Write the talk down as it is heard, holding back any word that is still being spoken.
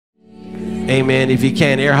Amen. If you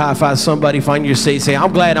can, air high five somebody, find your seat, say,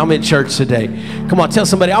 I'm glad I'm in church today. Come on, tell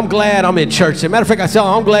somebody, I'm glad I'm in church today. Matter of fact, I tell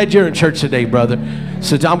them, I'm glad you're in church today, brother.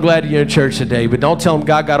 So I'm glad you're in church today. But don't tell them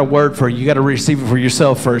God got a word for you. You got to receive it for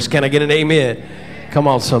yourself first. Can I get an amen? Come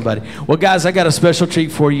on, somebody. Well, guys, I got a special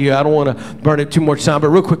treat for you. I don't want to burn it too much time, but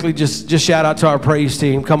real quickly, just shout out to our praise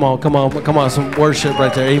team. Come on, some worship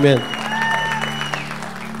right there. Amen.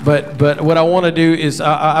 But what I want to do is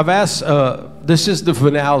I've asked, this is the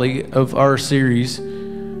finale of our series,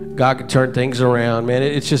 God Can Turn Things Around. Man,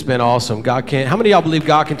 it's just been awesome. God can. How many of y'all believe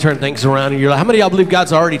God can turn things around in your life? How many of y'all believe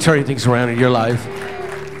God's already turning things around in your life?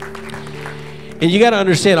 And you got to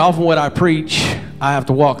understand, often what I preach, I have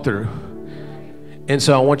to walk through. And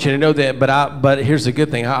so I want you to know that. But here's the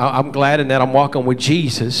good thing. I'm glad in that I'm walking with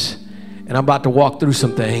Jesus, and I'm about to walk through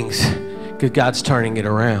some things because God's turning it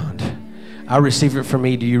around. I receive it for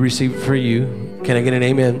me. Do you receive it for you? Can I get an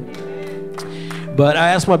amen? But I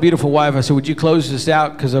asked my beautiful wife, I said, would you close this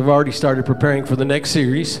out? Because I've already started preparing for the next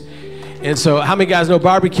series. And so how many guys know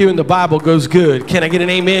barbecue in the Bible goes good? Can I get an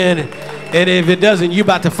amen? And if it doesn't, you're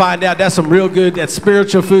about to find out. That's some real good, that's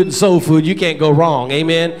spiritual food and soul food. You can't go wrong.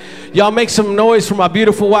 Amen. Y'all make some noise for my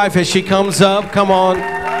beautiful wife as she comes up. Come on.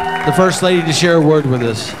 The first lady to share a word with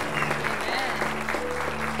us.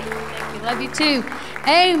 We love you too.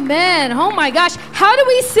 Amen. Oh my gosh. How do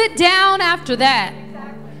we sit down after that?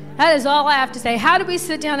 That is all I have to say. How do we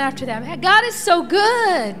sit down after that? Man, God is so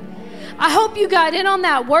good. I hope you got in on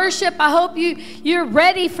that worship. I hope you're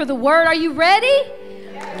ready for the word. Are you ready?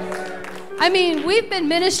 Yes. I mean, we've been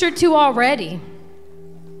ministered to already.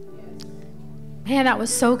 Man, that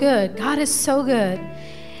was so good. God is so good.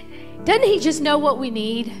 Doesn't he just know what we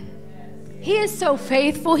need? He is so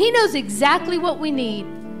faithful. He knows exactly what we need.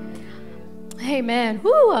 Amen.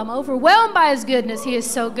 Woo, I'm overwhelmed by his goodness. He is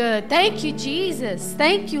so good. Thank you, Jesus.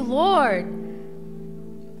 Thank you, Lord.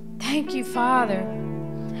 Thank you, Father.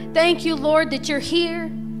 Thank you, Lord, that you're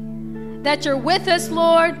here, that you're with us,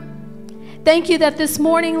 Lord. Thank you that this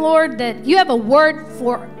morning, Lord, that you have a word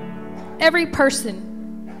for every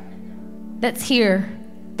person that's here.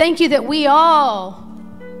 Thank you that we all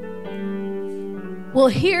will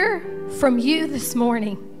hear from you this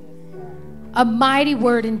morning. A mighty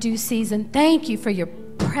word in due season. Thank you for your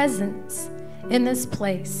presence in this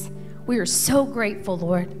place. We are so grateful,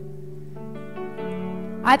 Lord.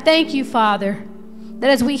 I thank you, Father, that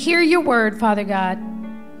as we hear your word, Father God,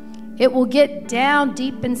 it will get down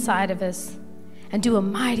deep inside of us and do a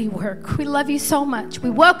mighty work. We love you so much. We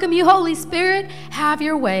welcome you, Holy Spirit. Have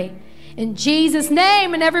your way. In Jesus'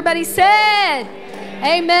 name, and everybody said,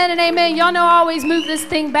 amen and amen. Y'all know I always move this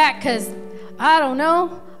thing back because, I don't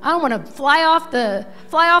know, I don't want to fly off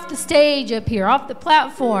the stage up here, off the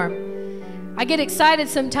platform. I get excited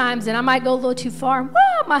sometimes and I might go a little too far.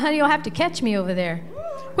 Whoa, my honey will have to catch me over there,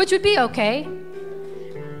 which would be okay.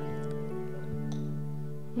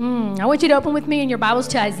 I want you to open with me in your Bibles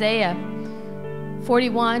to Isaiah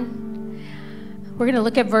 41. We're going to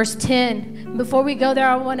look at verse 10. Before we go there,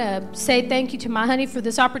 I want to say thank you to my honey for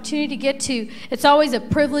this opportunity to get to, it's always a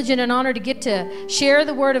privilege and an honor to get to share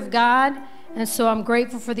the word of God. And so I'm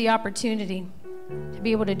grateful for the opportunity to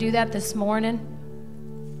be able to do that this morning.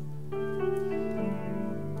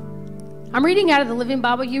 I'm reading out of the Living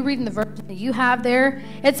Bible. You reading the version that you have there.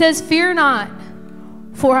 It says, fear not,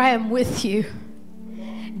 for I am with you.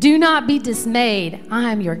 Do not be dismayed.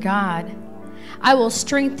 I am your God. I will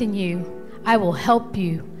strengthen you. I will help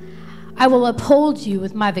you. I will uphold you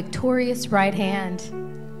with my victorious right hand.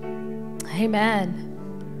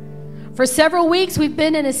 Amen. For several weeks, we've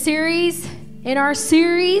been in a series. In our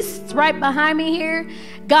series, it's right behind me here,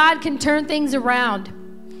 God Can Turn Things Around.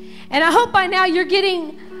 And I hope by now you're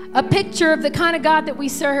getting a picture of the kind of God that we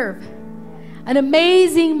serve. An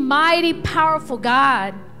amazing, mighty, powerful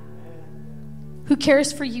God who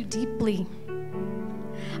cares for you deeply.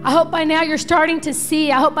 I hope by now you're starting to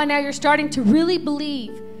see, I hope by now you're starting to really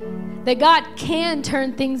believe that God can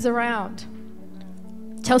turn things around.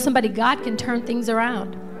 Tell somebody, God can turn things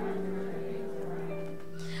around.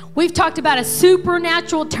 We've talked about a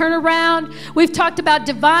supernatural turnaround. We've talked about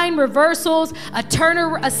divine reversals, a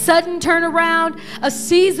sudden turnaround,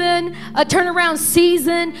 a turnaround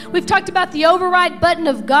season. We've talked about the override button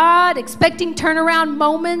of God, expecting turnaround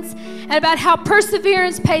moments, and about how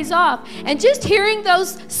perseverance pays off. And just hearing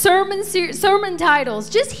those sermon titles,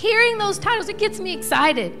 just hearing those titles, it gets me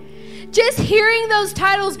excited. Just hearing those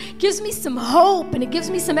titles gives me some hope and it gives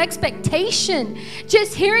me some expectation.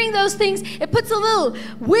 Just hearing those things, it puts a little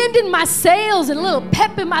wind in my sails and a little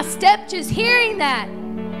pep in my step. Just hearing that.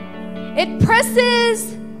 It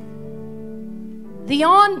presses the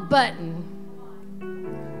on button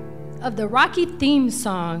of the Rocky theme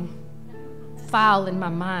song. file in my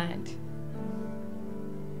mind.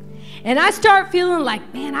 And I start feeling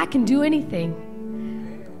like, man, I can do anything.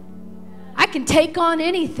 I can take on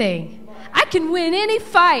anything. I can win any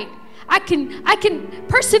fight. I can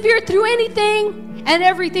persevere through anything and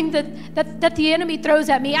everything that the enemy throws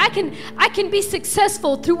at me. I can be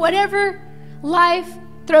successful through whatever life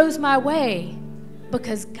throws my way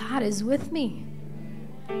because God is with me.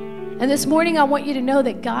 And this morning I want you to know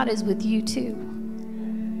that God is with you too.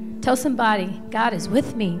 Tell somebody, God is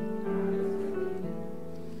with me.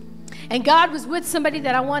 And God was with somebody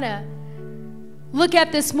that I want to look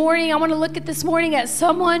at this morning. I want to look at this morning at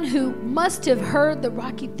someone who must have heard the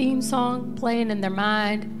Rocky theme song playing in their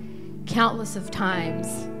mind countless of times.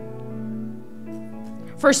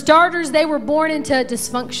 For starters, they were born into a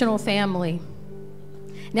dysfunctional family.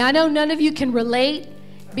 Now, I know none of you can relate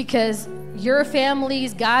because your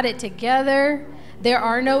family's got it together. There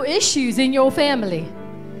are no issues in your family.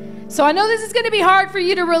 So I know this is going to be hard for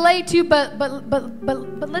you to relate to, but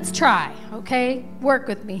let's try, okay? Work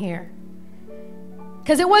with me here.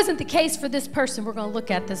 Because it wasn't the case for this person we're going to look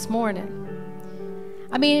at this morning.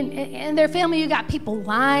 I mean, in their family, you got people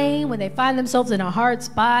lying when they find themselves in a hard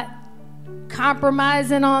spot,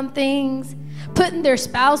 compromising on things, putting their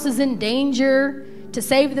spouses in danger to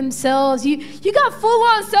save themselves. You got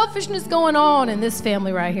full-on selfishness going on in this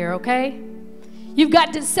family right here, okay? You've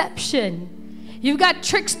got deception. You've got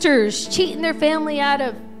tricksters cheating their family out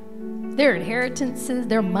of their inheritances,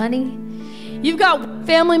 their money. You've got one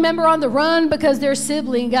family member on the run because their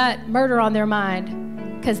sibling got murder on their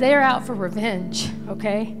mind because they're out for revenge,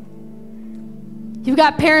 okay? You've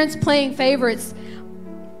got parents playing favorites.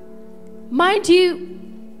 Mind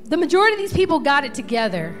you, the majority of these people got it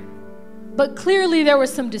together, but clearly there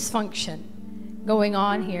was some dysfunction going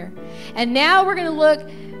on here. And now we're going to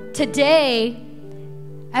look today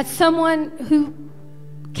at someone who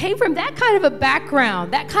came from that kind of a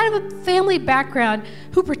background, that kind of a family background,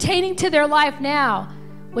 who pertaining to their life now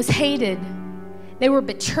was hated. They were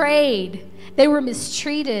betrayed. They were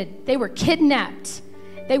mistreated. They were kidnapped.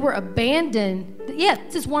 They were abandoned. Yeah,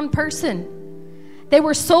 this is one person. They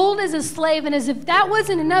were sold as a slave, and as if that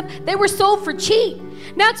wasn't enough, they were sold for cheap.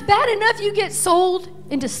 Now, it's bad enough you get sold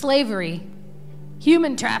into slavery,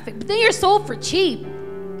 human traffic, but then you're sold for cheap,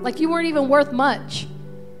 like you weren't even worth much.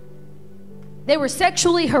 They were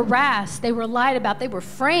sexually harassed. They were lied about. They were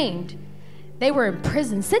framed. They were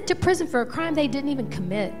imprisoned, sent to prison for a crime they didn't even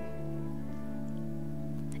commit.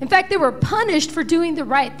 In fact, they were punished for doing the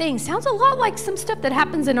right thing. Sounds a lot like some stuff that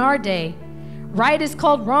happens in our day. Right is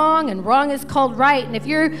called wrong, and wrong is called right. And if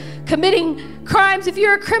you're committing crimes, if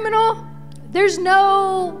you're a criminal, there's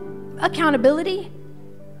no accountability.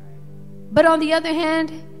 But on the other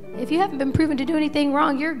hand, if you haven't been proven to do anything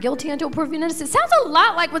wrong, you're guilty until proven innocent. Sounds a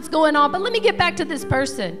lot like what's going on, but let me get back to this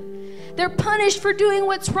person. They're punished for doing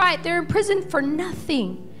what's right. They're in prison for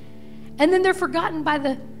nothing. And then they're forgotten by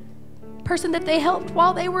the person that they helped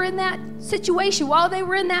while they were in that situation, while they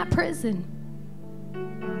were in that prison.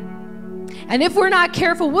 And if we're not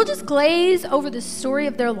careful, we'll just glaze over the story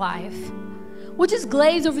of their life. We'll just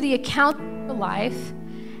glaze over the account of their life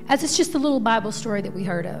as it's just a little Bible story that we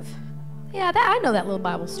heard of. Yeah, I know that little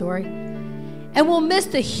Bible story. And we'll miss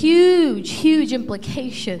the huge, huge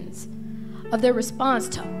implications of their response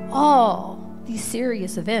to all these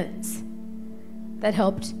serious events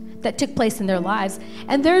that took place in their lives.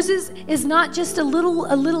 And theirs is not just a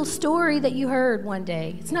little story that you heard one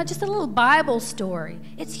day. It's not just a little Bible story.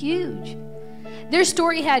 It's huge. Their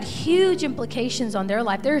story had huge implications on their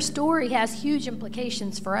life. Their story has huge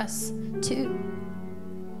implications for us too.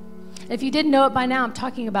 If you didn't know it by now, I'm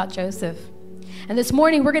talking about Joseph. And this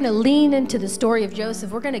morning, we're going to lean into the story of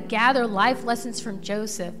Joseph. We're going to gather life lessons from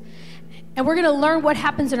Joseph. And we're going to learn what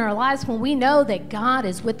happens in our lives when we know that God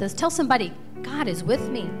is with us. Tell somebody, God is with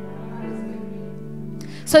me.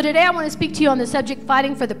 So today, I want to speak to you on the subject,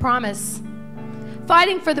 fighting for the promise.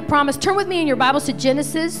 Fighting for the promise. Turn with me in your Bibles to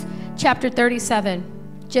Genesis chapter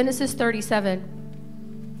 37. Genesis 37.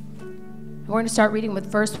 We're going to start reading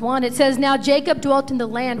with verse 1. It says, "Now Jacob dwelt in the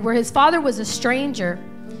land where his father was a stranger,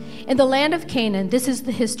 in the land of Canaan." This is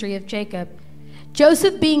the history of Jacob.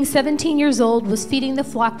 "Joseph, being 17 years old, was feeding the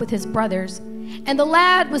flock with his brothers. And the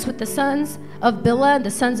lad was with the sons of Bilhah and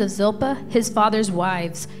the sons of Zilpah, his father's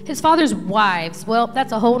wives." His father's wives. Well,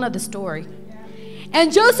 that's a whole nother story.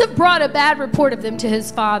 "And Joseph brought a bad report of them to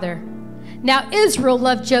his father. Now Israel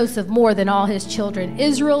loved Joseph more than all his children."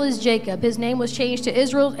 Israel is Jacob. His name was changed to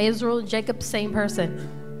Israel. Israel and Jacob, same person.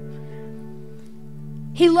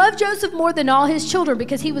 "He loved Joseph more than all his children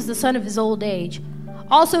because he was the son of his old age.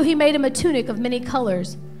 Also he made him a tunic of many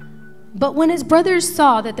colors. But when his brothers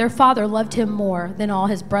saw that their father loved him more than all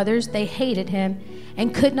his brothers, they hated him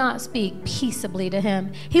and could not speak peaceably to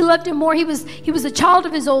him. He loved him more. He was a child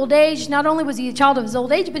of his old age. Not only was he a child of his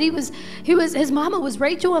old age, but his mama was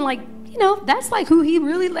Rachel, and that's like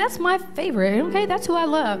who that's my favorite. Okay, that's who I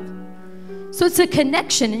love. So it's a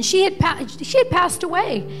connection, and she had passed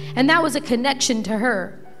away, and that was a connection to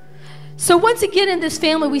her. So once again in this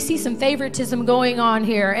family, we see some favoritism going on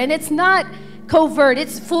here, and it's not covert.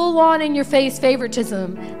 It's full on in your face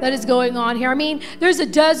favoritism that is going on here. I mean, there's a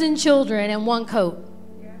dozen children and one coat.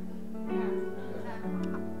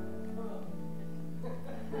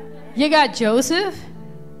 You got Joseph.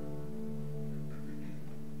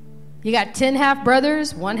 You got 10 half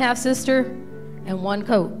brothers, 1 half sister, and 1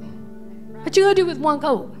 coat. What you gonna do with 1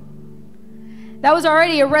 coat? That was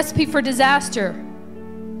already a recipe for disaster.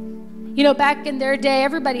 You know, back in their day,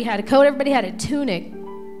 everybody had a coat, everybody had a tunic.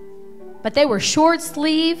 But they were short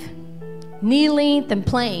sleeve, knee length, and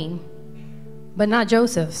plain. But not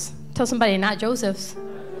Joseph's. Tell somebody, not Joseph's.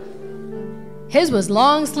 His was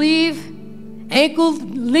long sleeve, ankle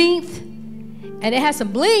length, and it had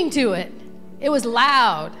some bling to it. It was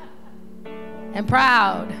loud and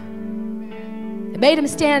proud. It made him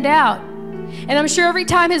stand out. And I'm sure every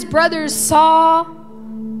time his brothers saw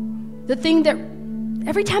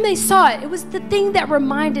every time they saw it, it was the thing that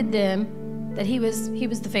reminded them that he was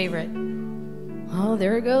the favorite. Oh,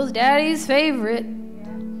 there goes Daddy's favorite.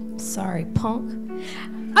 Sorry, punk.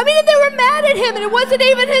 I mean, they were mad at him, and it wasn't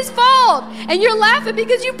even his fault. And you're laughing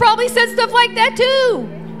because you probably said stuff like that too.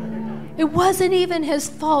 It wasn't even his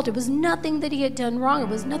fault. It was nothing that he had done wrong. It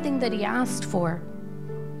was nothing that he asked for.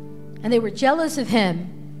 And they were jealous of him,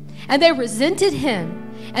 and they resented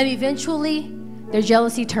him, and eventually their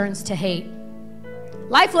jealousy turns to hate.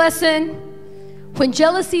 Life lesson: when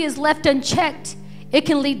jealousy is left unchecked, it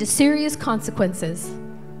can lead to serious consequences.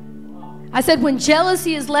 I said when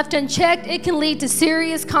jealousy is left unchecked, it can lead to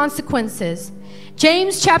serious consequences.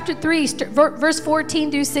 James chapter 3, verse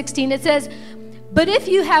 14 through 16, it says, "But if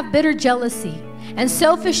you have bitter jealousy and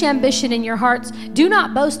selfish ambition in your hearts, do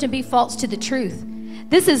not boast and be false to the truth.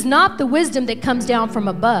 This is not the wisdom that comes down from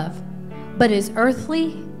above, but is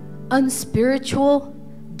earthly, unspiritual,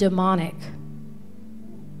 demonic."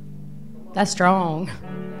 That's strong.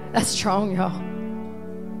 That's strong, y'all.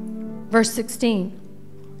 Verse 16.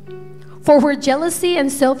 "For where jealousy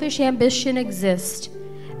and selfish ambition exist,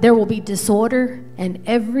 there will be disorder and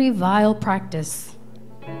every vile practice."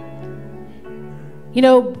 You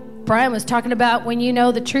know, Brian was talking about when you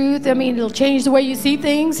know the truth, I mean, it'll change the way you see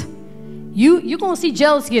things. You're going to see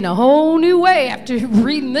jealousy in a whole new way after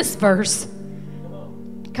reading this verse.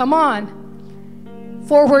 Come on.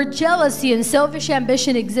 "For where jealousy and selfish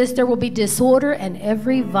ambition exist, there will be disorder and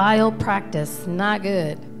every vile practice." Not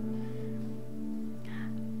good.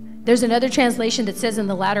 There's another translation that says in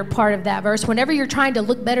the latter part of that verse, whenever you're trying to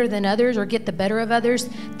look better than others or get the better of others,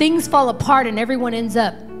 things fall apart and everyone ends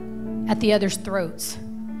up at the other's throats.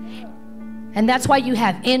 And that's why you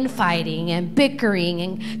have infighting and bickering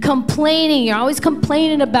and complaining. You're always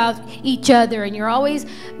complaining about each other, and you're always,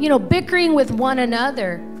 bickering with one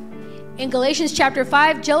another. In Galatians chapter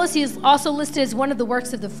 5, jealousy is also listed as one of the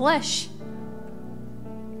works of the flesh.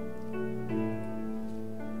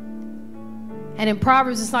 And in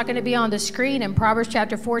Proverbs, it's not going to be on the screen. In Proverbs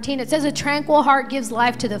chapter 14, it says, "A tranquil heart gives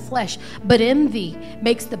life to the flesh, but envy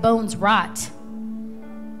makes the bones rot."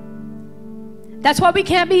 That's why we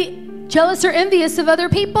can't be jealous or envious of other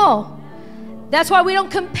people. That's why we don't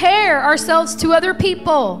compare ourselves to other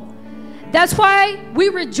people. That's why we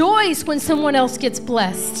rejoice when someone else gets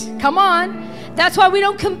blessed. Come on. That's why we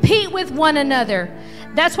don't compete with one another.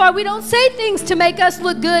 That's why we don't say things to make us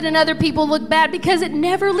look good and other people look bad, because it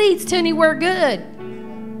never leads to anywhere good.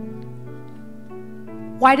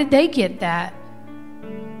 Why did they get that?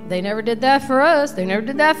 They never did that for us. They never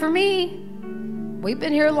did that for me. We've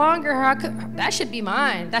been here longer. That should be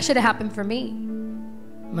mine. That should have happened for me.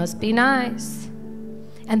 Must be nice.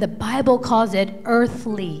 And the Bible calls it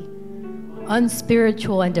earthly,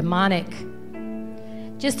 unspiritual, and demonic.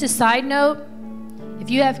 Just a side note,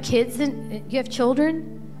 if you have kids and you have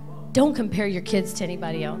children, don't compare your kids to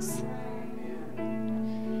anybody else.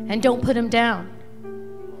 And don't put them down.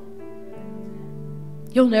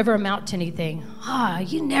 You'll never amount to anything.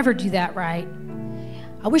 You never do that right.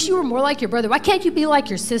 I wish you were more like your brother. Why can't you be like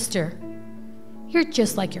your sister? You're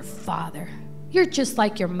just like your father. You're just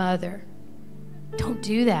like your mother. Don't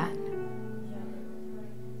do that.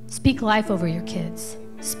 Speak life over your kids.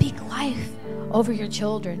 Speak life over your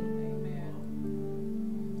children.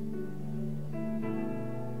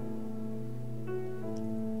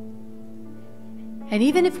 And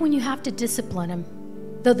even if when you have to discipline them,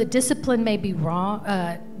 though the discipline may be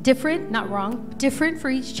different for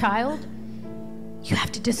each child, you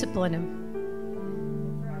have to discipline him.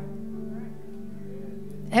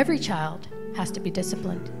 Every child has to be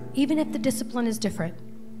disciplined, even if the discipline is different.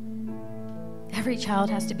 Every child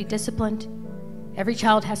has to be disciplined. Every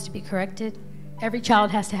child has to be corrected. Every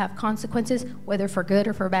child has to have consequences, whether for good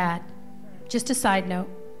or for bad. Just a side note.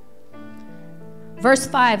 Verse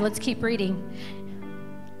 5, let's keep reading.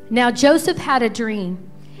 Now Joseph had a dream,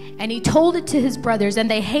 and he told it to his brothers, and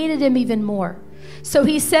they hated him even more. So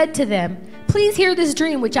he said to them, "Please hear this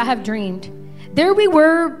dream which I have dreamed. There we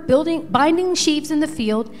were binding sheaves in the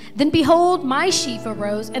field. Then behold, my sheaf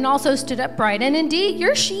arose and also stood upright. And indeed,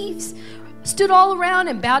 your sheaves stood all around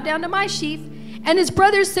and bowed down to my sheaf. And his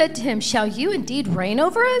brothers said to him, shall you indeed reign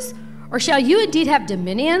over us? Or shall you indeed have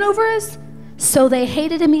dominion over us? So they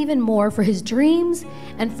hated him even more for his dreams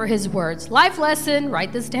and for his words." Life lesson,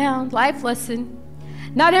 write this down, life lesson.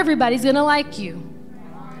 Not everybody's going to like you.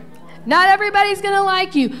 Not everybody's going to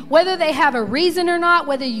like you, whether they have a reason or not,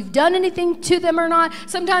 whether you've done anything to them or not.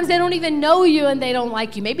 Sometimes they don't even know you and they don't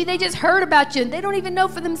like you. Maybe they just heard about you and they don't even know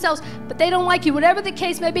for themselves, but they don't like you. Whatever the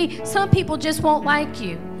case may be, some people just won't like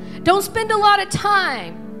you. Don't spend a lot of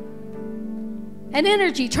time and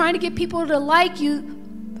energy trying to get people to like you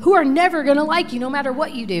who are never going to like you no matter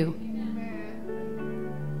what you do.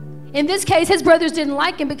 In this case, his brothers didn't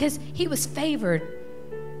like him because he was favored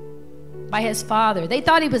by his father. They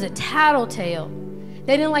thought he was a tattletale.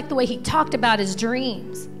 They didn't like the way he talked about his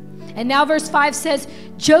dreams. And now verse 5 says,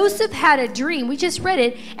 Joseph had a dream. We just read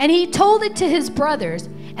it. And he told it to his brothers.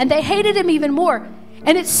 And they hated him even more.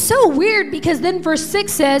 And it's so weird because then verse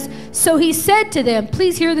 6 says, so he said to them,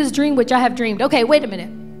 please hear this dream which I have dreamed. Okay, wait a minute.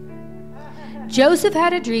 Joseph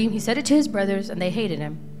had a dream. He said it to his brothers and they hated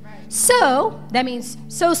him. So, that means,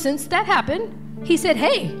 since that happened, he said,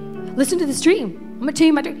 hey, listen to this dream. I'm going to tell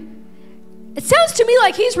you my dream. It sounds to me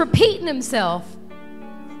like he's repeating himself.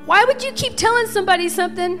 Why would you keep telling somebody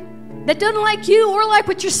something that doesn't like you or like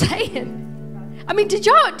what you're saying? I mean, do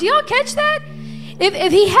y'all catch that?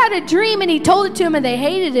 If he had a dream and he told it to him and they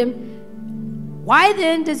hated him, why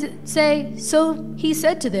then does it say, so he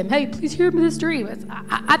said to them, hey, please hear me this dream?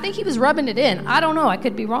 I think he was rubbing it in. I don't know. I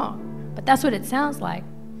could be wrong. But that's what it sounds like.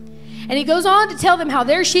 And he goes on to tell them how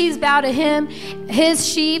their sheaves bow to him, his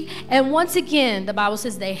sheep. And once again, the Bible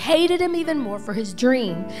says they hated him even more for his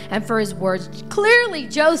dream and for his words. Clearly,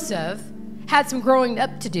 Joseph had some growing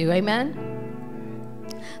up to do. Amen?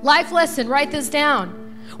 Life lesson, write this down.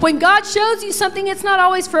 When God shows you something, it's not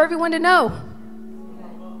always for everyone to know.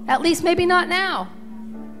 At least maybe not now.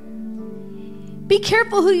 Be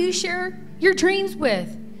careful who you share your dreams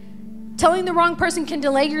with. Telling the wrong person can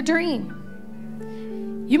delay your dream.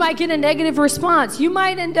 You might get a negative response. You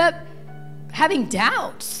might end up having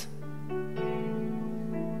doubts.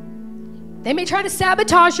 They may try to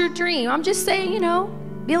sabotage your dream. I'm just saying,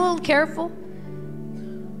 be a little careful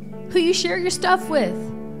who you share your stuff with.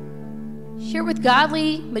 Share with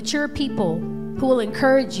godly, mature people who will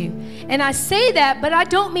encourage you. And I say that, but I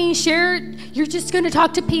don't mean you're just going to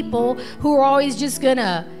talk to people who are always just going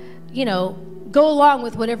to, go along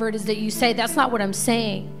with whatever it is that you say. That's not what I'm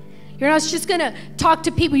saying. You're not just going to talk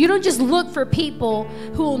to people. You don't just look for people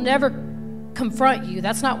who will never confront you.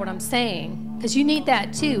 That's not what I'm saying, because you need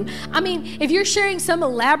that too. I mean, if you're sharing some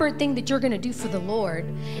elaborate thing that you're going to do for the Lord,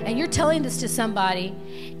 and you're telling this to somebody,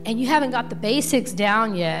 and you haven't got the basics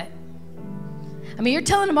down yet, I mean, you're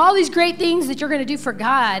telling them all these great things that you're going to do for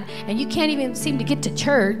God, and you can't even seem to get to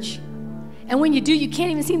church. And when you do, you can't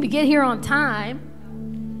even seem to get here on time.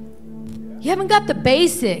 You haven't got the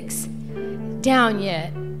basics down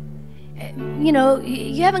yet.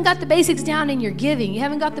 You haven't got the basics down in your giving. You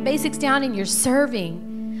haven't got the basics down in your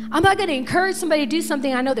serving. I'm not going to encourage somebody to do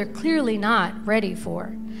something I know they're clearly not ready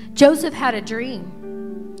for. Joseph had a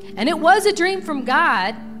dream. And it was a dream from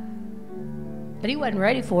God, but he wasn't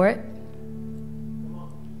ready for it.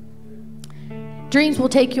 Dreams will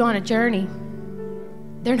take you on a journey.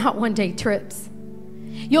 They're not one-day trips.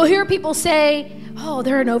 You'll hear people say, oh,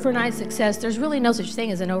 they're an overnight success. There's really no such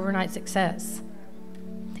thing as an overnight success.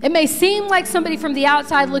 It may seem like somebody from the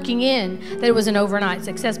outside looking in that it was an overnight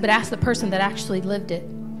success, but ask the person that actually lived it.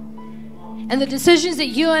 And the decisions that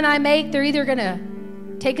you and I make, they're either going to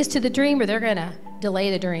take us to the dream or they're going to delay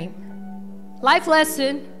the dream. Life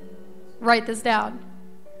lesson, write this down.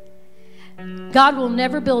 God will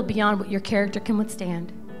never build beyond what your character can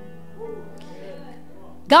withstand.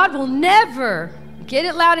 God will never, get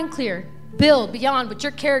it loud and clear, build beyond what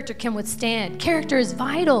your character can withstand. Character is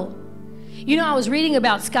vital. You know, I was reading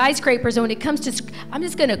about skyscrapers, and when it comes to, I'm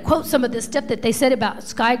just going to quote some of the stuff that they said about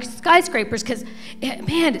skyscrapers, because,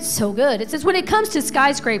 man, it's so good. It says, when it comes to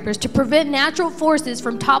skyscrapers, to prevent natural forces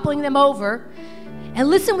from toppling them over, and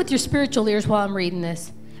listen with your spiritual ears while I'm reading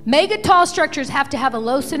this. Mega tall structures have to have a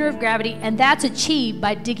low center of gravity, and that's achieved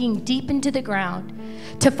by digging deep into the ground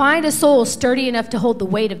to find a soil sturdy enough to hold the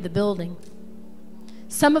weight of the building.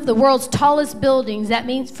 Some of the world's tallest buildings, that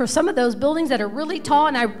means for some of those buildings that are really tall,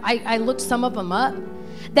 and I looked some of them up,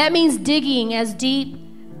 that means digging as deep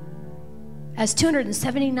as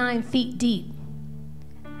 279 feet deep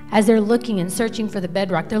as they're looking and searching for the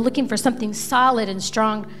bedrock. They're looking for something solid and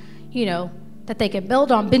strong, you know, that they can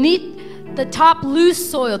build on. Beneath the top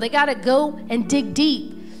loose soil, they got to go and dig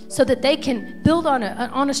deep so that they can build on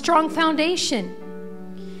a strong foundation.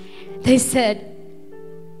 They said,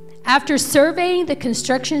 after surveying the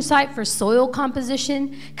construction site for soil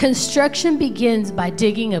composition, construction begins by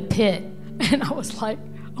digging a pit. And I was like,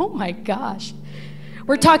 oh my gosh.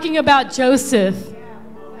 We're talking about Joseph.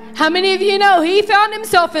 How many of you know he found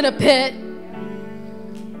himself in a pit?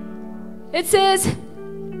 It says,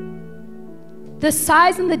 the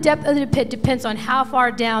size and the depth of the pit depends on how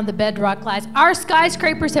far down the bedrock lies. Our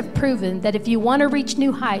skyscrapers have proven that if you want to reach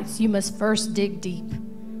new heights, you must first dig deep.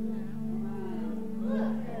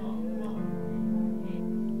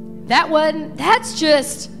 That's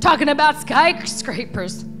just talking about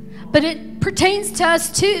skyscrapers, but it pertains to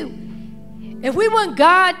us too. If we want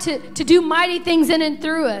God to do mighty things in and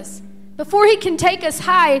through us, before he can take us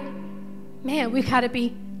high, man, we've got to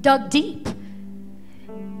be dug deep.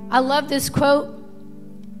 I love this quote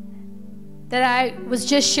that I was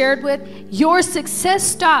just shared with. Your success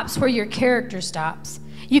stops where your character stops.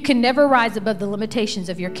 You can never rise above the limitations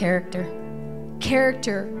of your character.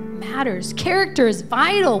 Character matters. Character is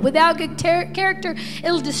vital. Without good character,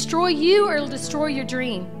 it'll destroy you or it'll destroy your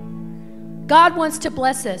dream. God wants to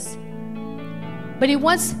bless us, but he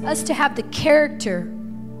wants us to have the character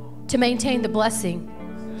to maintain the blessing.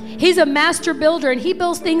 He's a master builder, and he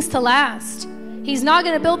builds things to last. He's not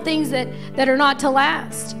going to build things that are not to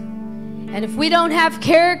last. And if we don't have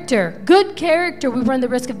character, good character, we run the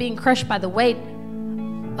risk of being crushed by the weight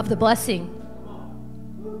of the blessing.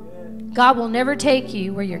 God will never take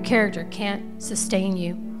you where your character can't sustain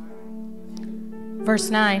you. Verse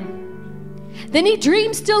 9. Then he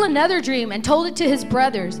dreamed still another dream and told it to his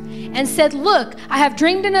brothers and said, look, I have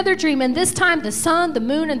dreamed another dream, and this time the sun, the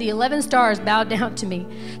moon, and the 11 stars bowed down to me.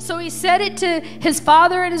 So he said it to his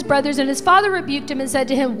father and his brothers, and his father rebuked him and said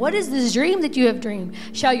to him, what is this dream that you have dreamed?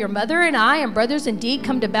 Shall your mother and I and brothers indeed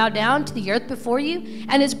come to bow down to the earth before you?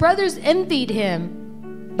 And his brothers envied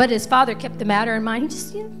him, but his father kept the matter in mind. He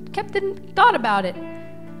just thought about it.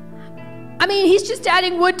 I mean, he's just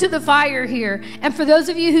adding wood to the fire here. And for those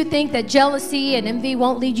of you who think that jealousy and envy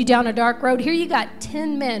won't lead you down a dark road, here you got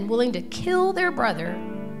 10 men willing to kill their brother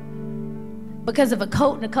because of a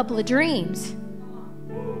coat and a couple of dreams.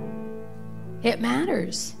 It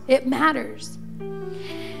matters. It matters.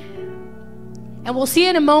 And we'll see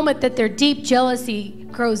in a moment that their deep jealousy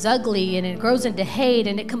grows ugly, and it grows into hate,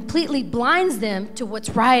 and it completely blinds them to what's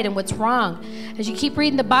right and what's wrong. As you keep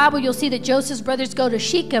reading the Bible, you'll see that Joseph's brothers go to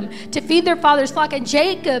Shechem to feed their father's flock, and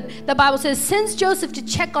Jacob, the Bible says, sends Joseph to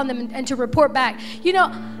check on them and to report back. You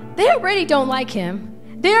know, they already don't like him.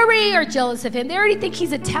 They already are jealous of him. They already think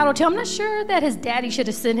he's a tattletale. I'm not sure that his daddy should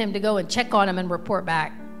have sent him to go and check on him and report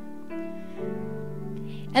back.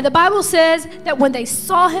 And the Bible says that when they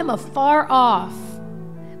saw him afar off,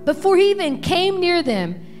 before he even came near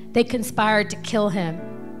them, they conspired to kill him.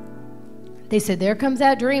 They said, there comes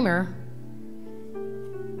that dreamer.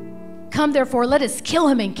 Come, therefore, let us kill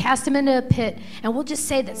him and cast him into a pit, and we'll just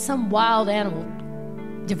say that some wild animal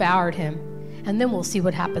devoured him, and then we'll see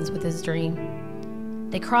what happens with his dream.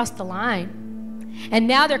 They crossed the line. And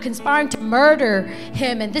now they're conspiring to murder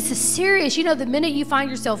him. And this is serious. You know, the minute you find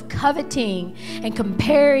yourself coveting and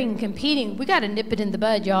comparing and competing, we got to nip it in the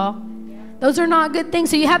bud, y'all. Those are not good things.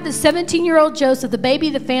 So you have the 17-year-old Joseph, the baby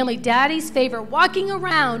of the family, daddy's favorite, walking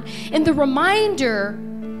around in the reminder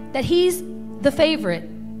that he's the favorite,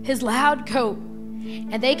 his loud coat.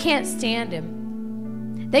 And they can't stand him.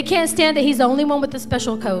 They can't stand that he's the only one with a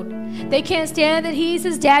special coat. They can't stand that he's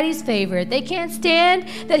his daddy's favorite. They can't stand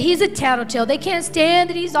that he's a tattletale. They can't stand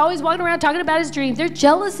that he's always walking around talking about his dreams. They're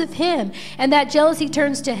jealous of him, and that jealousy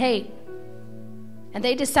turns to hate. And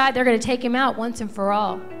they decide they're going to take him out once and for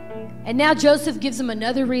all. And now Joseph gives them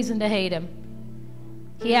another reason to hate him.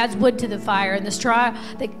 He adds wood to the fire, and the straw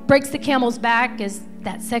that breaks the camel's back is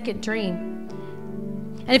that second dream.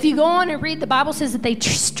 And if you go on and read, the Bible says that they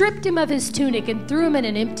stripped him of his tunic and threw him in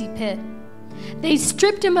an empty pit. They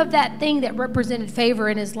stripped him of that thing that represented favor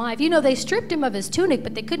in his life. You know, they stripped him of his tunic,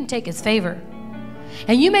 but they couldn't take his favor.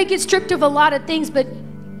 And you may get stripped of a lot of things, but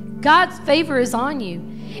God's favor is on you.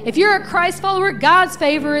 If you're a Christ follower, God's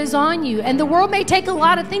favor is on you. And the world may take a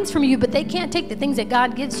lot of things from you, but they can't take the things that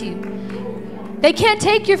God gives you. They can't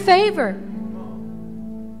take your favor.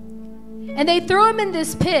 And they throw him in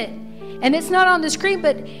this pit. And it's not on the screen,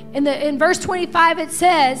 but in verse 25 it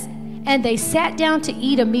says, and they sat down to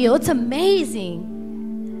eat a meal. It's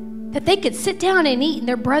amazing that they could sit down and eat and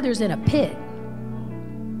their brothers in a pit.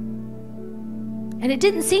 And it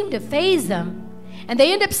didn't seem to faze them. And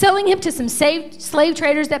they end up selling him to some slave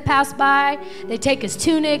traders that pass by. They take his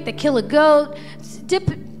tunic, they kill a goat,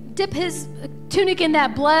 dip his tunic in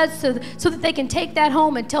that blood so that they can take that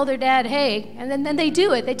home and tell their dad, hey, and then they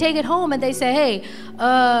do it. They take it home and they say, hey,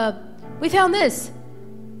 we found this.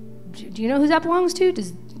 Do you know who that belongs to?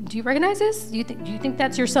 Do you recognize this? Do you think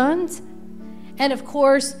that's your son's? And of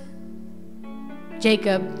course,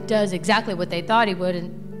 Jacob does exactly what they thought he would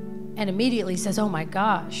and immediately says, oh my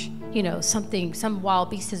gosh, you know, some wild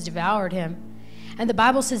beast has devoured him. And the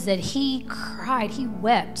Bible says that he cried, he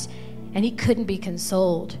wept, and he couldn't be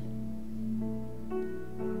consoled.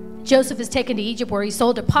 Joseph is taken to Egypt where he's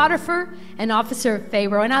sold to Potiphar, an officer of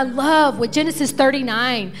Pharaoh. And I love what Genesis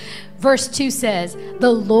 39 verse 2 says.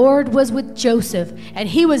 The Lord was with Joseph and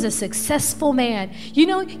he was a successful man. You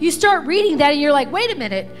know, you start reading that and you're like, wait a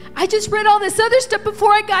minute. I just read all this other stuff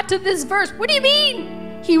before I got to this verse. What do you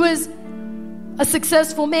mean he was a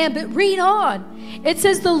successful man? But read on. It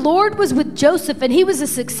says the Lord was with Joseph and he was a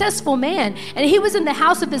successful man, and he was in the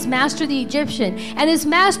house of his master the Egyptian, and his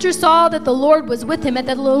master saw that the Lord was with him and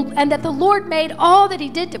that the Lord made all that he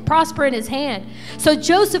did to prosper in his hand. So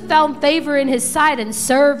Joseph found favor in his sight and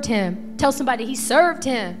served him. Tell somebody, he served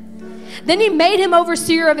him. Then he made him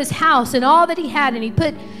overseer of his house and all that he had, and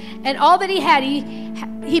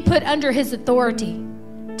he put under his authority.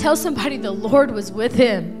 Tell somebody, the Lord was with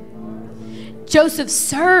him. Joseph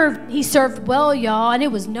served. He served well, y'all, and it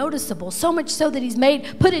was noticeable, so much so that he's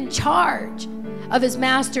put in charge of his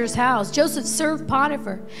master's house. Joseph served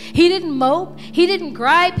Potiphar. He didn't mope. He didn't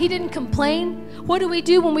gripe. He didn't complain. What do we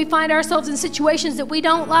do when we find ourselves in situations that we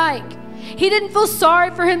don't like? He didn't feel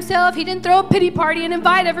sorry for himself. He didn't throw a pity party and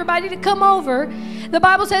invite everybody to come over. The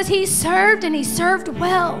Bible says he served, and he served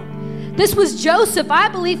well. This was Joseph, I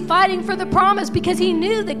believe, fighting for the promise because he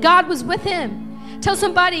knew that God was with him. Tell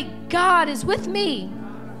somebody, God is with me.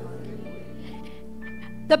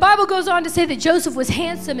 The Bible goes on to say that Joseph was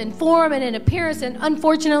handsome in form and in appearance, and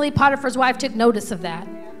unfortunately, Potiphar's wife took notice of that.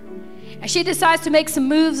 And she decides to make some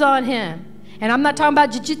moves on him. And I'm not talking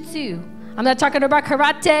about jiu-jitsu. I'm not talking about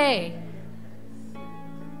karate.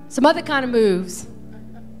 Some other kind of moves.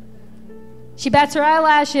 She bats her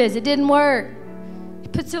eyelashes. It didn't work.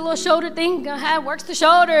 Puts her little shoulder thing, works the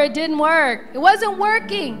shoulder. It didn't work. It wasn't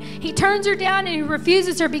working. He turns her down and he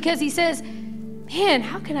refuses her because he says, man,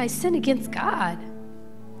 how can I sin against God?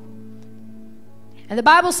 And the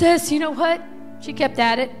Bible says, you know what? She kept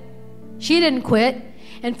at it. She didn't quit.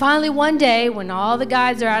 And finally one day, when all the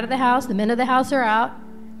guys are out of the house, the men of the house are out,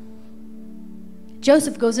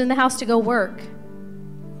 Joseph goes in the house to go work.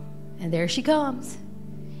 And there she comes.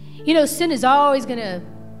 You know, sin is always going to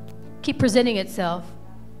keep presenting itself.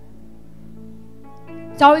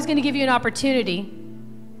 It's always going to give you an opportunity.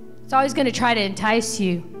 It's always going to try to entice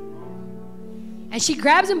you. And she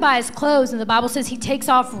grabs him by his clothes, and the Bible says he takes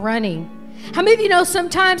off running. How many of you know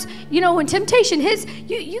sometimes, when temptation hits,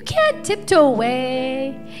 you can't tiptoe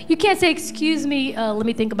away. You can't say, excuse me, let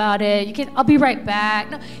me think about it. I'll be right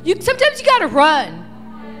back. No, sometimes you got to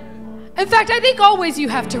run. In fact, I think always you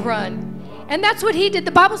have to run. And that's what he did.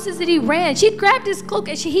 The Bible says that he ran. She grabbed his cloak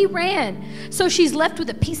and he ran. So she's left with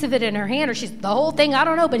a piece of it in her hand, or she's the whole thing. I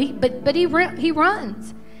don't know. But he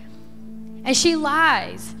runs, and she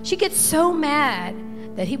lies. She gets so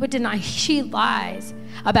mad that he would deny. She lies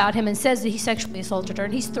about him and says that he sexually assaulted her,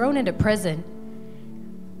 and he's thrown into prison.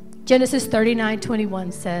 Genesis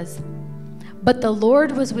 39:21 says, "But the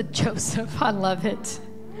Lord was with Joseph." I love it.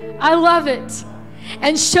 I love it.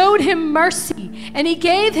 And showed him mercy, and he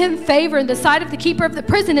gave him favor in the sight of the keeper of the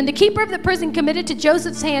prison. And the keeper of the prison committed to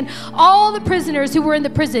Joseph's hand all the prisoners who were in the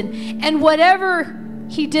prison. And whatever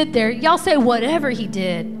he did there, y'all say whatever he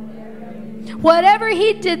did. Whatever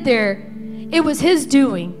he did there, it was his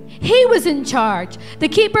doing. He was in charge. The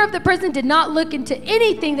keeper of the prison did not look into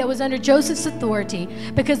anything that was under Joseph's authority,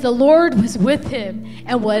 because the Lord was with him.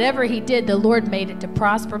 And whatever he did, the Lord made it to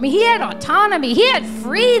prosper. I mean, he had autonomy. He had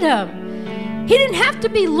freedom. He didn't have to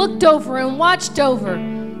be looked over and watched over.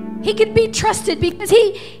 He could be trusted because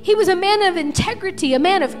he was a man of integrity, a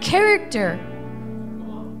man of character.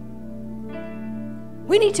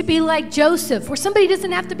 We need to be like Joseph, where somebody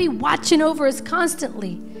doesn't have to be watching over us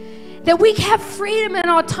constantly. That we have freedom and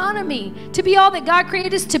autonomy to be all that God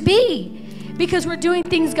created us to be. Because we're doing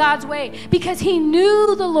things God's way. Because he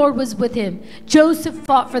knew the Lord was with him. Joseph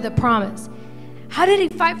fought for the promise. How did he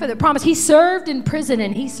fight for the promise? He served in prison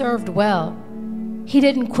and he served well. He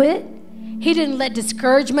didn't quit. He didn't let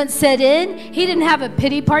discouragement set in. He didn't have a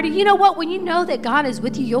pity party. You know what? When you know that God is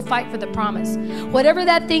with you, you'll fight for the promise. Whatever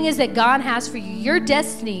that thing is that God has for you, your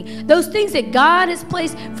destiny, those things that God has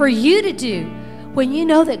placed for you to do, when you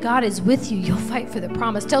know that God is with you, you'll fight for the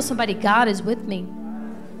promise. Tell somebody, God is with me.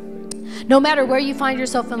 No matter where you find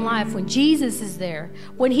yourself in life, when Jesus is there,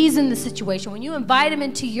 when he's in the situation, when you invite him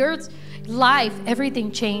into your life,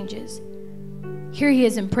 everything changes. Here he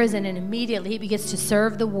is in prison, and immediately he begins to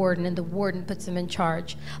serve the warden, and the warden puts him in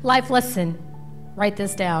charge. Life lesson, write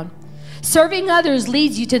this down. Serving others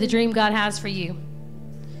leads you to the dream God has for you.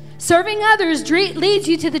 Serving others leads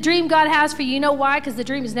you to the dream God has for you. You know why? Because the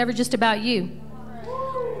dream is never just about you.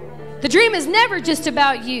 The dream is never just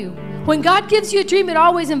about you. When God gives you a dream, it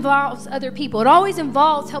always involves other people. It always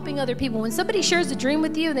involves helping other people. When somebody shares a dream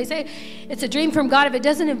with you and they say it's a dream from God, if it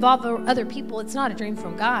doesn't involve other people, it's not a dream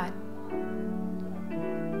from God.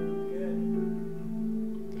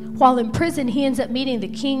 While in prison, he ends up meeting the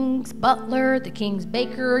king's butler, the king's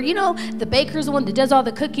baker. You know, the baker's the one that does all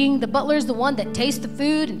the cooking. The butler's the one that tastes the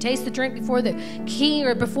food and tastes the drink before the king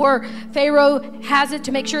or before Pharaoh has it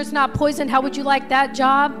to make sure it's not poisoned. How would you like that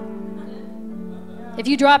job? If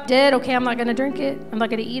you drop dead, okay, I'm not going to drink it. I'm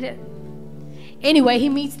not going to eat it. Anyway, he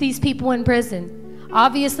meets these people in prison.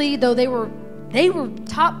 Obviously, though they were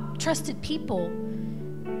top trusted people,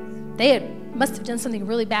 must have done something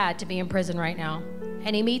really bad to be in prison right now.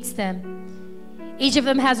 And he meets them. Each of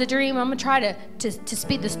them has a dream. I'm going to try to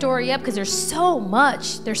speed the story up because there's so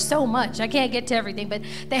much. There's so much. I can't get to everything. But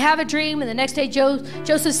they have a dream, and the next day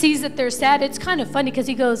Joseph sees that they're sad. It's kind of funny because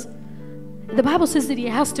he goes, the Bible says that he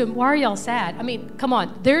asked him, why are y'all sad? I mean, come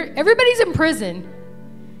on. Everybody's in prison.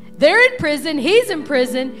 They're in prison. He's in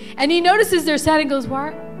prison. And he notices they're sad and goes,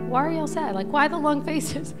 why are y'all sad? Like, why the long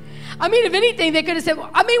faces? I mean, if anything, they could have said,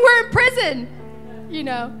 we're in prison. You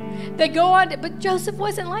know, they go on, but Joseph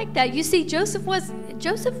wasn't like that. You see, Joseph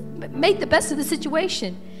made the best of the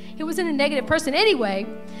situation. He wasn't a negative person. Anyway,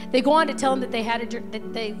 they go on to tell him that they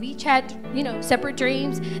each had, separate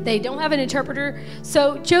dreams. They don't have an interpreter.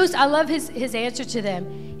 So Joseph, I love his answer to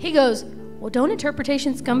them. He goes, well, don't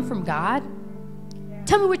interpretations come from God?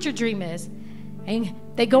 Tell me what your dream is. And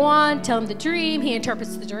they go on, tell him the dream. He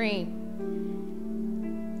interprets the dream.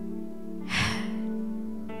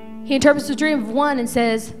 He interprets the dream of one and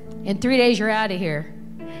says, in 3 days, you're out of here.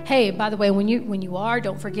 Hey, by the way, when you are,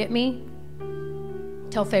 don't forget me.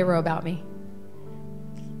 Tell Pharaoh about me.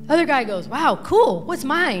 Other guy goes, wow, cool. What's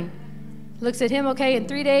mine? Looks at him, okay, in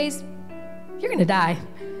 3 days, you're going to die.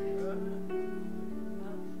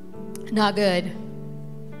 Not good.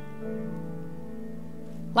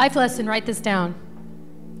 Life lesson, write this down.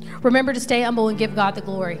 Remember to stay humble and give God the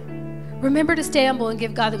glory. Remember to stay humble and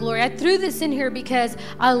give God the glory. I threw this in here because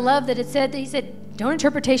I love that he said, don't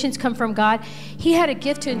interpretations come from God? He had a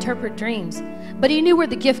gift to interpret dreams, but he knew where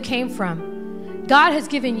the gift came from. God has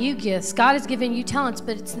given you gifts. God has given you talents,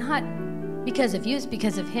 but it's not because of you. It's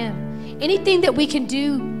because of him. Anything that we can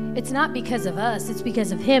do, it's not because of us. It's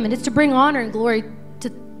because of him, and it's to bring honor and glory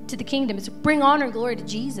to the kingdom. It's to bring honor and glory to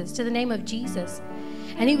Jesus, to the name of Jesus.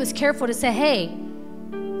 And he was careful to say, hey,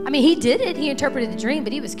 he did it. He interpreted the dream,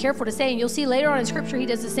 but he was careful to say, and you'll see later on in Scripture, he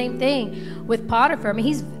does the same thing with Potiphar.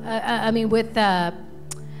 With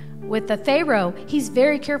the Pharaoh, he's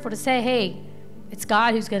very careful to say, hey, it's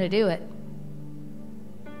God who's going to do it.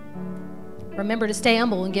 Remember to stay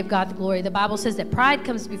humble and give God the glory. The Bible says that pride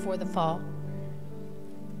comes before the fall.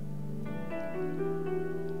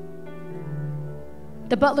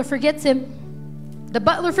 The butler forgets him. The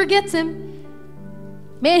butler forgets him.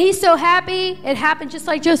 Man, he's so happy. It happened just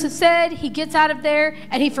like Joseph said. He gets out of there,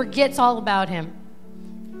 and he forgets all about him.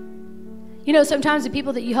 Sometimes the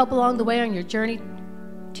people that you help along the way on your journey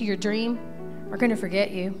to your dream are going to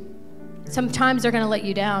forget you. Sometimes they're going to let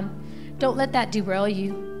you down. Don't let that derail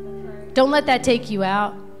you. Don't let that take you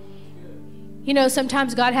out.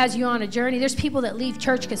 Sometimes God has you on a journey. There's people that leave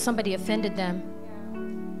church because somebody offended them.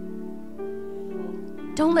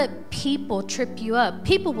 Don't let people trip you up.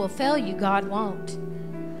 People will fail you. God won't.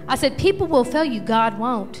 I said, people will fail you, God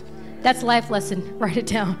won't. That's life lesson. Write it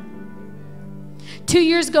down. 2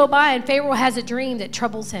 years go by, and Pharaoh has a dream that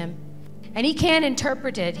troubles him. And he can't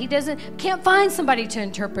interpret it. He can't find somebody to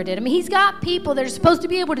interpret it. He's got people that are supposed to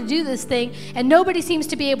be able to do this thing, and nobody seems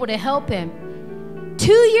to be able to help him.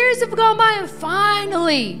 2 years have gone by, and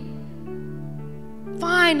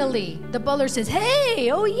Finally, the butler says, hey,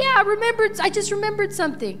 oh yeah, I just remembered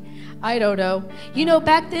something. I don't know. You know,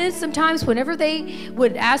 back then, sometimes whenever they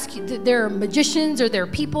would ask their magicians or their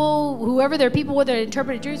people, whoever their people were that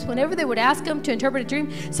interpreted dreams, whenever they would ask them to interpret a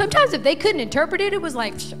dream, sometimes if they couldn't interpret it, it was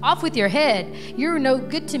like, off with your head. You're no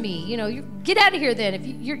good to me. You know, you get out of here then if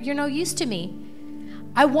you're no use to me.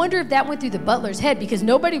 I wonder if that went through the butler's head, because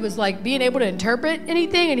nobody was like being able to interpret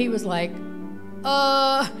anything, and he was like,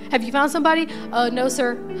 have you found somebody? No,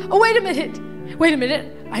 sir. Oh, wait a minute.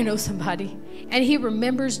 I know somebody. And he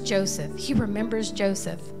remembers Joseph.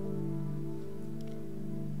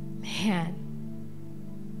 Man,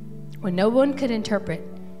 when no one could interpret,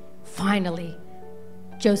 finally,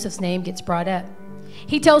 Joseph's name gets brought up.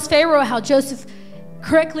 He tells Pharaoh how Joseph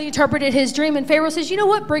correctly interpreted his dream, and Pharaoh says, you know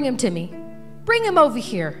what? Bring him to me. Bring him over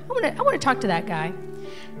here. I want to talk to that guy.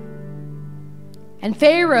 And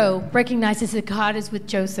Pharaoh recognizes that God is with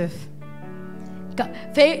Joseph.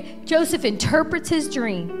 Joseph interprets his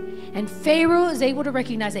dream, and Pharaoh is able to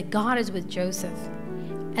recognize that God is with Joseph.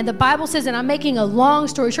 And the Bible says, and I'm making a long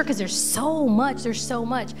story short because there's so much,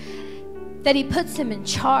 that he puts him in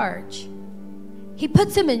charge. He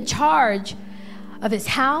puts him in charge of his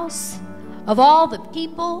house, of all the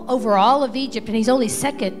people, over all of Egypt, and he's only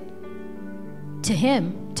second to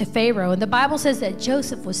him, to Pharaoh. And the Bible says that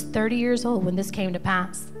Joseph was 30 years old when this came to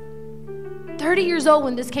pass. 30 years old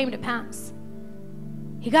when this came to pass.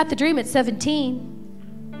 He got the dream at 17.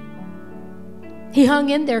 He hung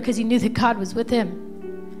in there because he knew that God was with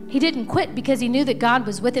him. He didn't quit because he knew that God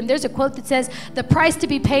was with him. There's a quote that says, the price to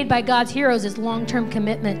be paid by God's heroes is long-term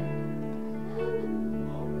commitment.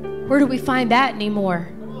 Where do we find that anymore?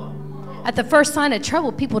 At the first sign of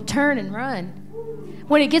trouble, people turn and run.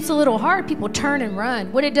 When it gets a little hard, people turn and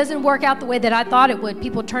run. When it doesn't work out the way that I thought it would,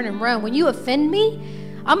 people turn and run. When you offend me,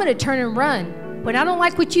 I'm going to turn and run. When I don't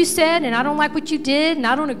like what you said and I don't like what you did and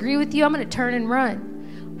I don't agree with you, I'm going to turn and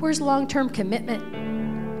run. Where's long-term commitment?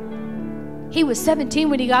 He was 17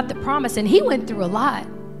 when he got the promise, and he went through a lot,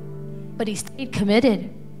 but he stayed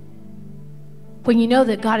committed. When you know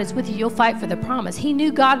that God is with you, you'll fight for the promise. He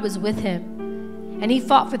knew God was with him, and he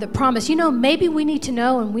fought for the promise. You know, maybe we need to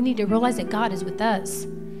know and we need to realize that God is with us.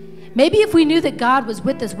 Maybe if we knew that God was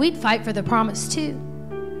with us, we'd fight for the promise too.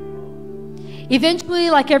 Eventually,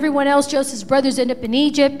 like everyone else, Joseph's brothers end up in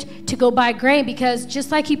Egypt to go buy grain because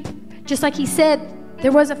just like he said,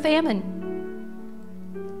 there was a famine.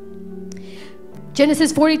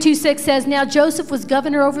 Genesis 42:6 says, now Joseph was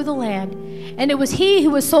governor over the land, and it was he who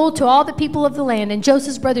was sold to all the people of the land. And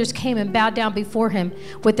Joseph's brothers came and bowed down before him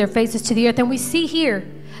with their faces to the earth. And we see here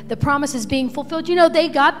the promise is being fulfilled. You know, they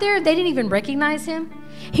got there and they didn't even recognize him.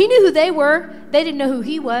 He knew who they were. They didn't know who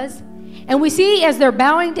he was. And we see as they're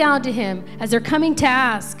bowing down to him, as they're coming to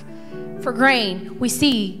ask for grain, we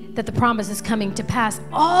see that the promise is coming to pass.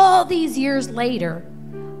 All these years later,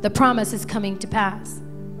 the promise is coming to pass.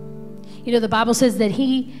 You know, the Bible says that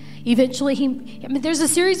there's a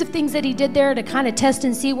series of things that he did there to kind of test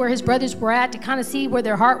and see where his brothers were at, to kind of see where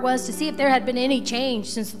their heart was, to see if there had been any change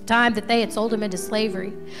since the time that they had sold him into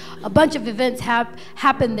slavery. A bunch of events have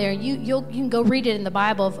happened there. You can go read it in the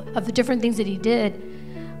Bible of the different things that he did.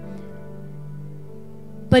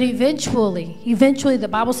 But eventually, the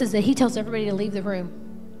Bible says that he tells everybody to leave the room.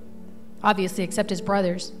 Obviously, except his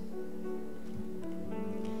brothers.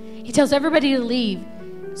 He tells everybody to leave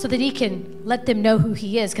so that he can let them know who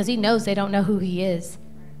he is, because he knows they don't know who he is.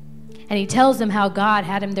 And he tells them how God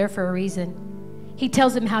had him there for a reason. He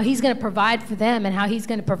tells them how he's going to provide for them and how he's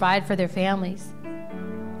going to provide for their families.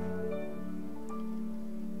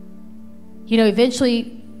 You know,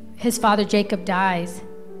 eventually his father Jacob dies.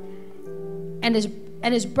 And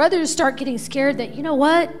his brothers start getting scared that, you know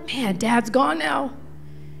what? Man, Dad's gone now.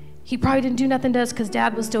 He probably didn't do nothing to us because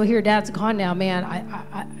Dad was still here. Dad's gone now, man.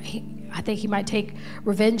 I think he might take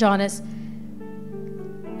revenge on us.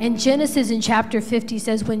 And Genesis in chapter 50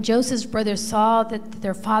 says, when Joseph's brothers saw that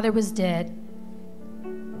their father was dead,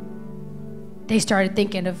 they started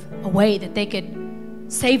thinking of a way that they could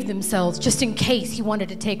save themselves just in case he wanted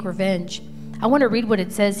to take revenge. I want to read what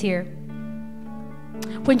it says here.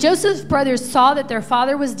 When Joseph's brothers saw that their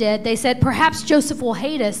father was dead, they said, perhaps Joseph will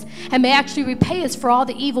hate us and may actually repay us for all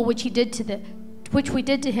the evil which we did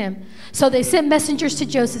to him. So they sent messengers to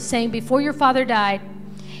Joseph, saying, before your father died,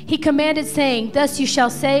 he commanded, saying, thus you shall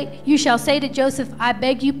say to Joseph, I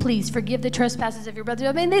beg you, please forgive the trespasses of your brothers.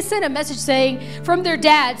 I mean, they sent a message saying, from their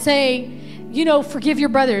dad saying, you know, forgive your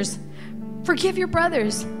brothers. Forgive your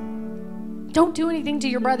brothers. Don't do anything to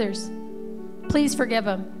your brothers. Please forgive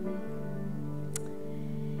them.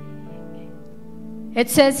 It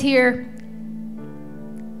says here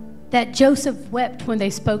that Joseph wept when they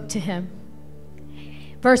spoke to him.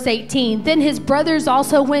 Verse 18, then his brothers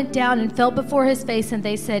also went down and fell before his face, and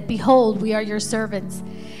they said, behold, we are your servants.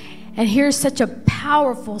 And here's such a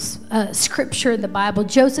powerful scripture in the Bible.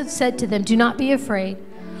 Joseph said to them, do not be afraid,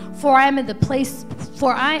 for I am in the place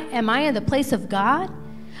of God?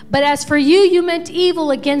 But as for you, you meant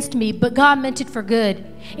evil against me, but God meant it for good,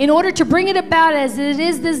 in order to bring it about as it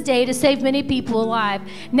is this day, to save many people alive.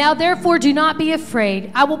 Now therefore do not be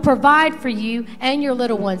afraid. I will provide for you and your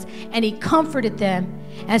little ones. And he comforted them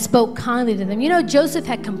and spoke kindly to them. You know, Joseph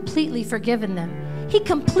had completely forgiven them. He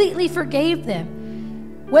completely forgave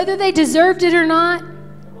them. Whether they deserved it or not,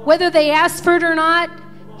 whether they asked for it or not,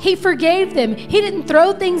 he forgave them. He didn't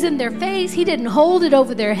throw things in their face. He didn't hold it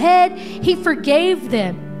over their head. He forgave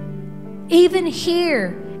them. Even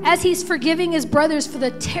here, as he's forgiving his brothers for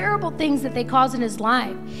the terrible things that they caused in his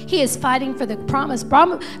life, he is fighting for the promise.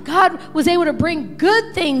 God was able to bring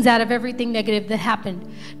good things out of everything negative that happened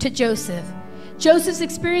to Joseph. Joseph's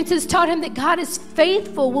experiences taught him that God is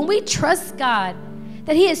faithful when we trust God,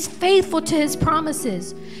 that he is faithful to his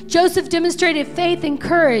promises. Joseph demonstrated faith and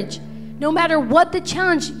courage no matter what the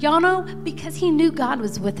challenge. Y'all know, because he knew God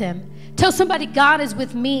was with him. Tell somebody, God is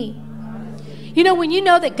with me. You know, when you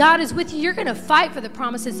know that God is with you, you're going to fight for the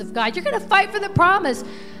promises of God. You're going to fight for the promise.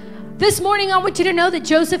 This morning, I want you to know that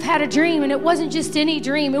Joseph had a dream, and it wasn't just any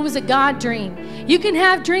dream. It was a God dream. You can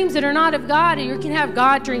have dreams that are not of God, or you can have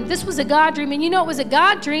God dreams. This was a God dream, and you know it was a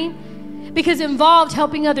God dream because it involved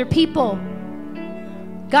helping other people.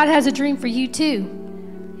 God has a dream for you too.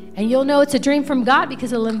 And you'll know it's a dream from God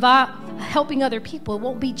because it'll involve helping other people. It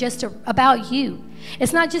won't be just about you.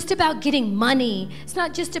 It's not just about getting money. It's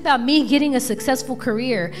not just about me getting a successful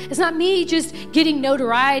career. It's not me just getting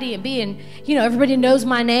notoriety and being, you know, everybody knows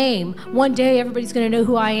my name. One day everybody's going to know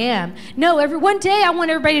who I am. No, one day I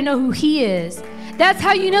want everybody to know who he is. That's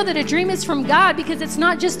how you know that a dream is from God, because it's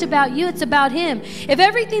not just about you, it's about him. If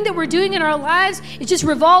everything that we're doing in our lives, it just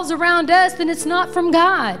revolves around us, then it's not from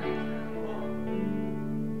God.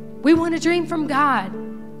 We want a dream from God.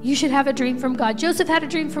 You should have a dream from God. Joseph had a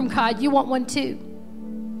dream from God. You want one too.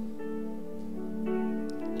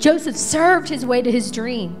 Joseph served his way to his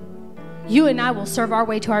dream. You and I will serve our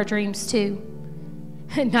way to our dreams too.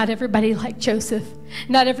 And not everybody like Joseph.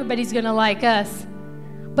 Not everybody's going to like us.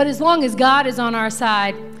 But as long as God is on our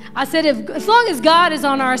side, I said, as long as God is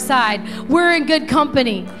on our side, we're in good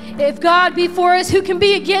company. If God be for us, who can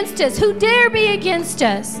be against us? Who dare be against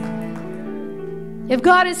us? If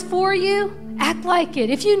God is for you, act like it.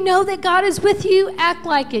 If you know that God is with you, act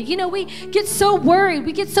like it. You know, we get so worried.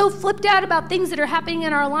 We get so flipped out about things that are happening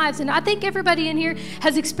in our lives. And I think everybody in here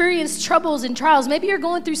has experienced troubles and trials. Maybe you're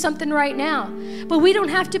going through something right now. But we don't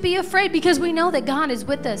have to be afraid because we know that God is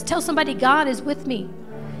with us. Tell somebody, God is with me.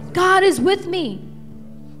 God is with me.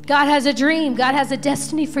 God has a dream. God has a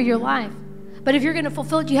destiny for your life. But if you're going to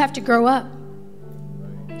fulfill it, you have to grow up.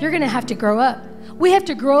 You're going to have to grow up. We have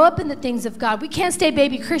to grow up in the things of God. We can't stay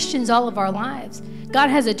baby Christians all of our lives. God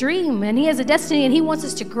has a dream and he has a destiny and he wants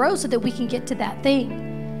us to grow so that we can get to that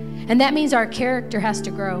thing. And that means our character has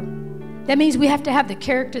to grow. That means we have to have the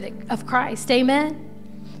character of Christ. Amen?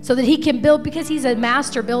 So that he can build, because he's a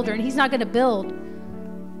master builder and he's not going to build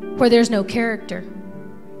where there's no character.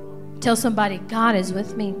 Tell somebody, God is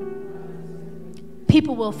with me.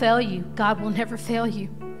 People will fail you. God will never fail you.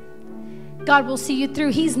 God will see you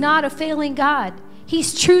through. He's not a failing God.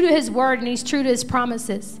 He's true to his word and he's true to his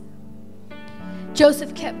promises.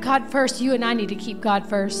 Joseph kept God first. You and I need to keep God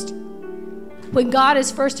first. When God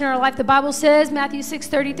is first in our life, the Bible says, Matthew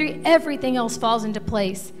 6:33, everything else falls into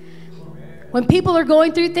place. When people are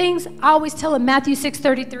going through things, I always tell them Matthew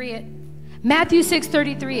 6:33 it. Matthew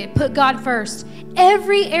 6:33 it. Put God first.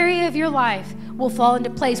 Every area of your life will fall into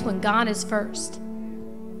place when God is first.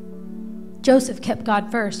 Joseph kept God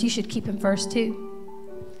first. You should keep him first too.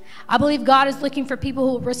 I believe God is looking for people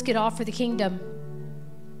who will risk it all for the kingdom.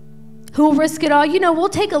 Who will risk it all. You know, we'll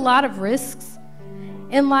take a lot of risks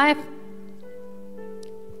in life,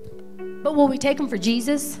 but will we take them for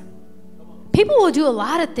Jesus? People will do a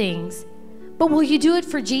lot of things, but will you do it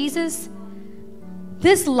for Jesus?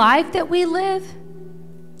 This life that we live,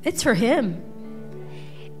 it's for him.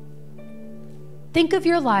 Think of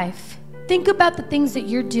your life. Think about the things that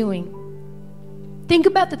you're doing. Think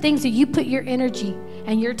about the things that you put your energy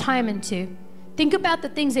and your time into. Think about the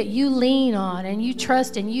things that you lean on and you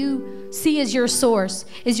trust and you see as your source.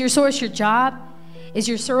 Is your source your job? Is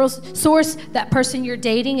your source that person you're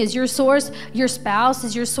dating? Is your source your spouse?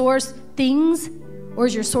 Is your source things? Or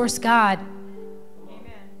is your source God?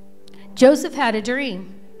 Amen. Joseph had a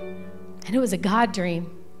dream, and it was a God dream.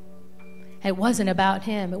 It wasn't about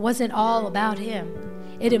him. It wasn't all about him.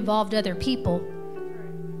 It involved other people.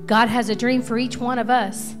 God has a dream for each one of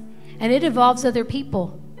us, and it involves other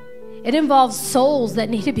people. It involves souls that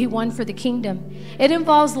need to be won for the kingdom. It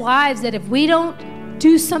involves lives that if we don't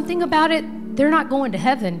do something about it, they're not going to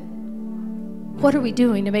heaven. What are we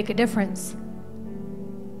doing to make a difference?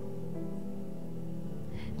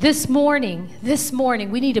 This morning,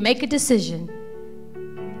 we need to make a decision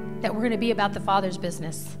that we're going to be about the Father's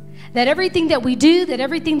business. That everything that we do, that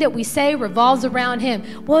everything that we say revolves around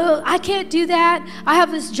Him. Well, I can't do that. I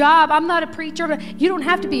have this job. I'm not a preacher. You don't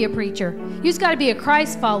have to be a preacher. You just got to be a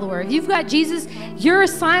Christ follower. If you've got Jesus, your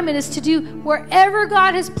assignment is to do wherever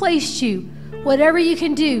God has placed you, whatever you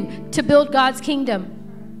can do to build God's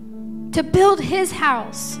kingdom, to build His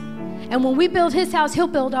house. And when we build His house, He'll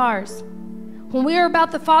build ours. When we are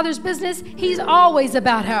about the Father's business, He's always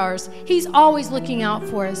about ours. He's always looking out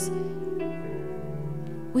for us.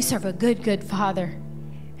 We serve a good, good Father,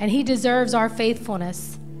 and He deserves our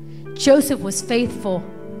faithfulness. Joseph was faithful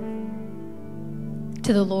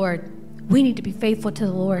to the Lord. We need to be faithful to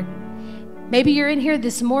the Lord. Maybe you're in here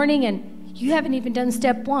this morning and you haven't even done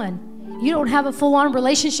step one. You don't have a full-on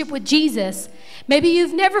relationship with Jesus. Maybe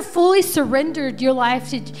you've never fully surrendered your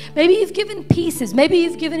life to, maybe you've given pieces. Maybe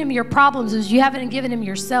you've given Him your problems as you haven't given Him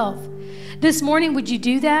yourself. This morning, would you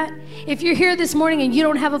do that? If you're here this morning and you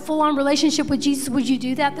don't have a full-on relationship with Jesus, would you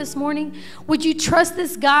do that this morning? Would you trust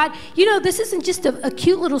this God? You know, this isn't just a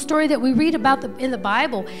cute little story that we read about in the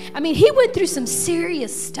Bible. I mean, He went through some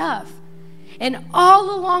serious stuff. And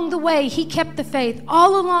all along the way, He kept the faith.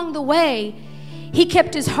 All along the way, He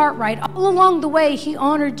kept His heart right. All along the way, He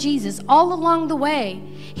honored Jesus. All along the way,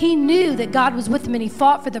 He knew that God was with Him and He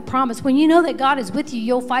fought for the promise. When you know that God is with you,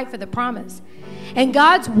 you'll fight for the promise. And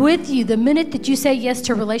God's with you the minute that you say yes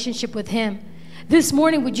to a relationship with Him. This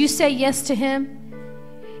morning, would you say yes to Him?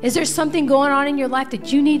 Is there something going on in your life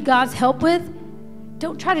that you need God's help with?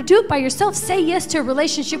 Don't try to do it by yourself. Say yes to a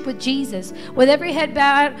relationship with Jesus. With every head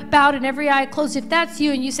bowed and every eye closed. If that's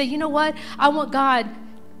you and you say, you know what? I want God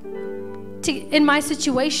in my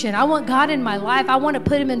situation. I want God in my life. I want to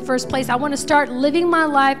put Him in first place. I want to start living my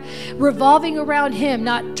life revolving around Him,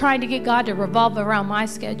 not trying to get God to revolve around my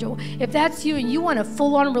schedule. If that's you and you want a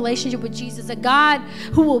full-on relationship with Jesus, a God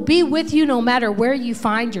who will be with you no matter where you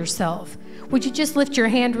find yourself, would you just lift your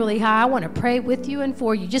hand really high? I want to pray with you and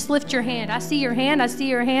for you. Just lift your hand. I see your hand. I see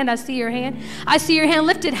your hand. I see your hand. I see your hand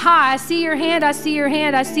lifted high. I see your hand. I see your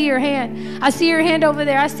hand. I see your hand. I see your hand over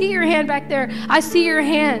there. I see your hand back there. I see your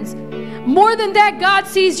hands. More than that, God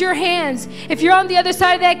sees your hands. If you're on the other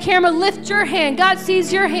side of that camera, lift your hand. God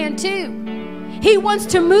sees your hand too. He wants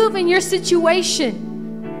to move in your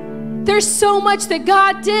situation. There's so much that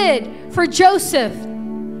God did for Joseph,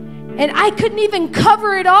 and I couldn't even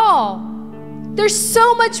cover it all. There's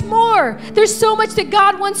so much more. There's so much that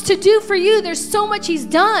God wants to do for you. There's so much He's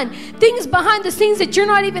done. Things behind the scenes that you're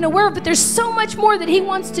not even aware of, but there's so much more that He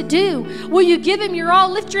wants to do. Will you give Him your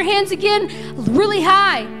all? Lift your hands again really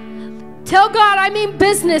high. Tell God, I mean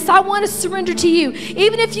business. I want to surrender to you.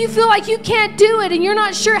 Even if you feel like you can't do it and you're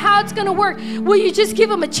not sure how it's going to work, will you just give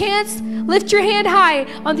Him a chance? Lift your hand high.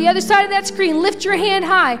 On the other side of that screen, lift your hand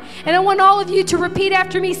high. And I want all of you to repeat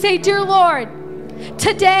after me. Say, dear Lord,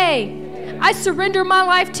 today I surrender my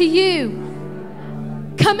life to you.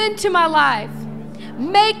 Come into my life.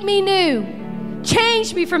 Make me new.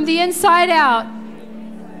 Change me from the inside out.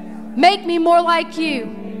 Make me more like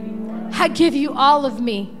you. I give you all of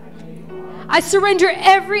me. I surrender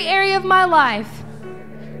every area of my life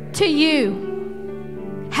to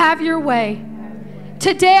you. Have your way.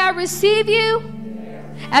 Today I receive you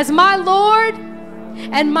as my Lord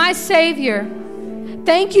and my Savior.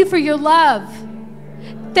 Thank you for your love.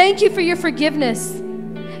 Thank you for your forgiveness.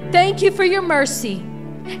 Thank you for your mercy.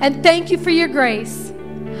 And thank you for your grace.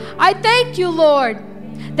 I thank you, Lord,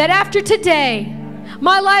 that after today,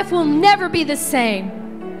 my life will never be the same.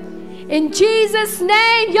 In Jesus'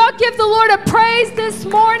 name, y'all give the Lord a praise this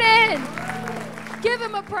morning. Give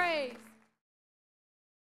Him a praise.